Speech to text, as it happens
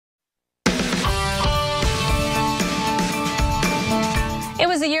It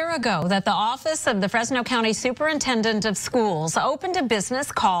was a year ago that the office of the Fresno County Superintendent of Schools opened a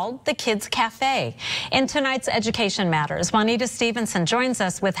business called the Kids Cafe. In tonight's Education Matters, Juanita Stevenson joins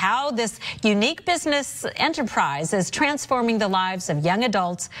us with how this unique business enterprise is transforming the lives of young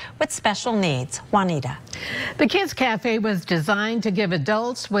adults with special needs. Juanita. The Kids Cafe was designed to give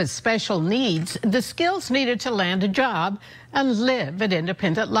adults with special needs the skills needed to land a job and live an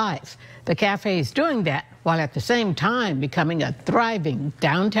independent life. The cafe is doing that while at the same time becoming a thriving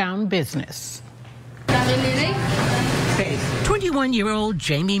downtown business. 21-year-old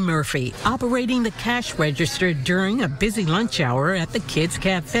Jamie Murphy operating the cash register during a busy lunch hour at the Kids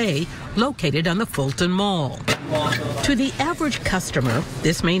Cafe located on the Fulton Mall. To the average customer,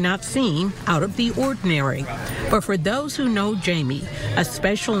 this may not seem out of the ordinary, but for those who know Jamie, a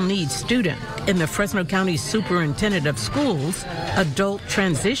special needs student in the Fresno County Superintendent of Schools Adult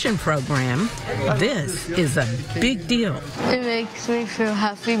Transition Program, this is a big deal. It makes me feel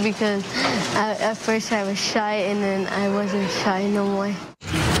happy because at first I was shy and then I wasn't shy no more.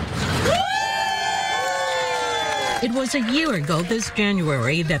 It was a year ago this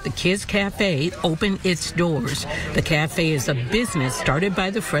January that the Kids Cafe opened its doors. The cafe is a business started by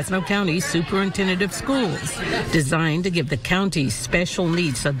the Fresno County Superintendent of Schools, designed to give the county's special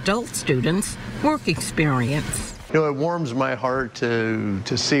needs adult students work experience. You know, it warms my heart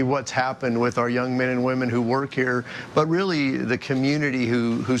to see what's happened with our young men and women who work here, but really the community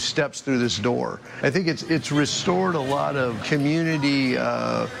who steps through this door. I think it's restored a lot of community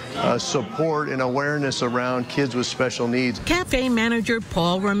support and awareness around kids with special needs. Cafe manager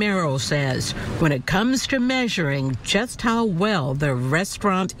Paul Romero says when it comes to measuring just how well the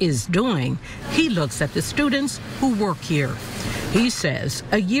restaurant is doing, he looks at the students who work here. He says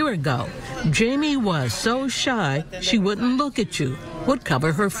a year ago, Jamie was so shy she wouldn't look at you, would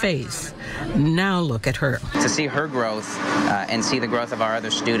cover her face. Now look at her. To see her growth and see the growth of our other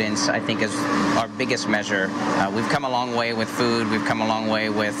students, I think is our biggest measure. We've come a long way with food. We've come a long way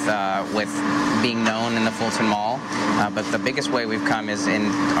with being known in the Fulton Mall. But the biggest way we've come is in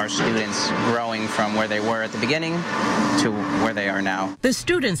our students growing from where they were at the beginning to where they are now. The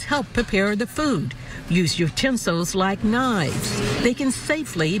students help prepare the food, use utensils like knives. They can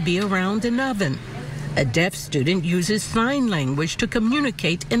safely be around an oven. A deaf student uses sign language to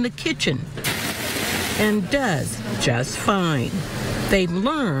communicate in the kitchen and does just fine. They've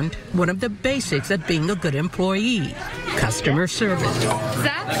learned one of the basics of being a good employee, customer service.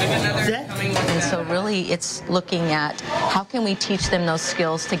 And so really it's looking at how can we teach them those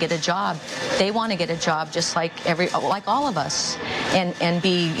skills to get a job. They want to get a job just like all of us and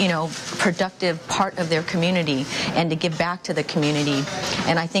be, you know, productive part of their community and to give back to the community.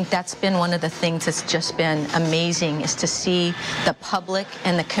 And I think that's been one of the things that's just been amazing is to see the public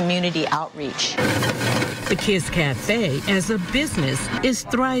and the community outreach. The Kids Cafe, as a business, is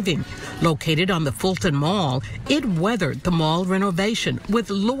thriving. Located on the Fulton Mall, it weathered the mall renovation with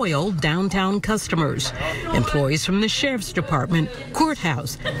loyal downtown customers. Employees from the Sheriff's Department,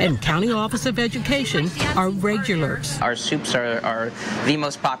 Courthouse, and County Office of Education are regulars. Our soups are the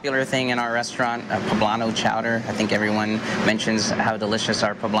most popular thing in our restaurant, poblano chowder. I think everyone mentions how delicious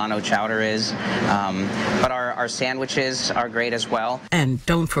our poblano chowder is. But our sandwiches are great as well. And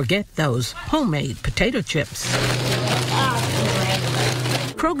don't forget those homemade potato chips.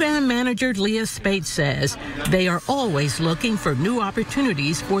 Program manager Leah Spate says they are always looking for new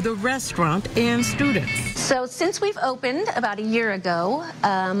opportunities for the restaurant and students. So since we've opened about a year ago,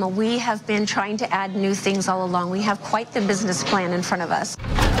 we have been trying to add new things all along. We have quite the business plan in front of us.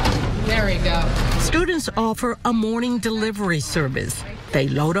 There we go. Students offer a morning delivery service. They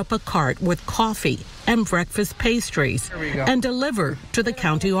load up a cart with coffee and breakfast pastries and deliver to the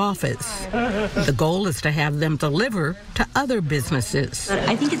county office. The goal is to have them deliver to other businesses.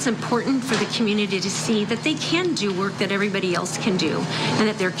 I think it's important for the community to see that they can do work that everybody else can do and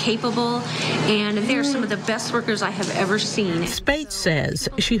that they're capable and they're some of the best workers I have ever seen. Spate says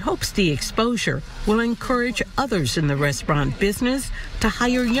she hopes the exposure will encourage others in the restaurant business to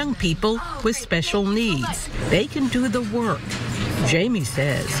hire young people with special needs. They can do the work. Jamie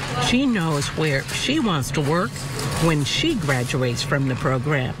says she knows where she wants to work when she graduates from the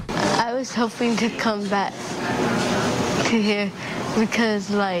program. I was hoping to come back to here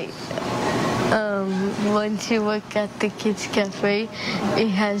because, like, once you work at the Kids Cafe, it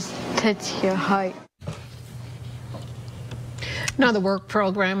has touched your heart. Now, the work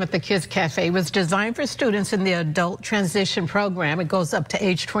program at the Kids Cafe was designed for students in the Adult Transition Program. It goes up to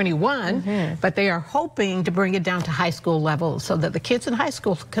age 21, but they are hoping to bring it down to high school level so that the kids in high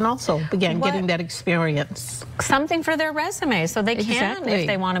school can also begin getting that experience. Something for their resume so they can, if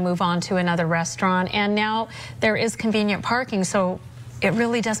they want to move on to another restaurant. And now there is convenient parking, so It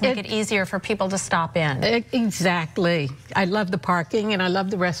really does make it easier for people to stop in. Exactly. I love the parking and I love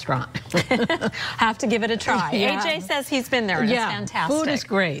the restaurant. Have to give it a try. Yeah. AJ says he's been there and it's fantastic. Food is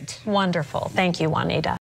great. Wonderful. Thank you, Juanita.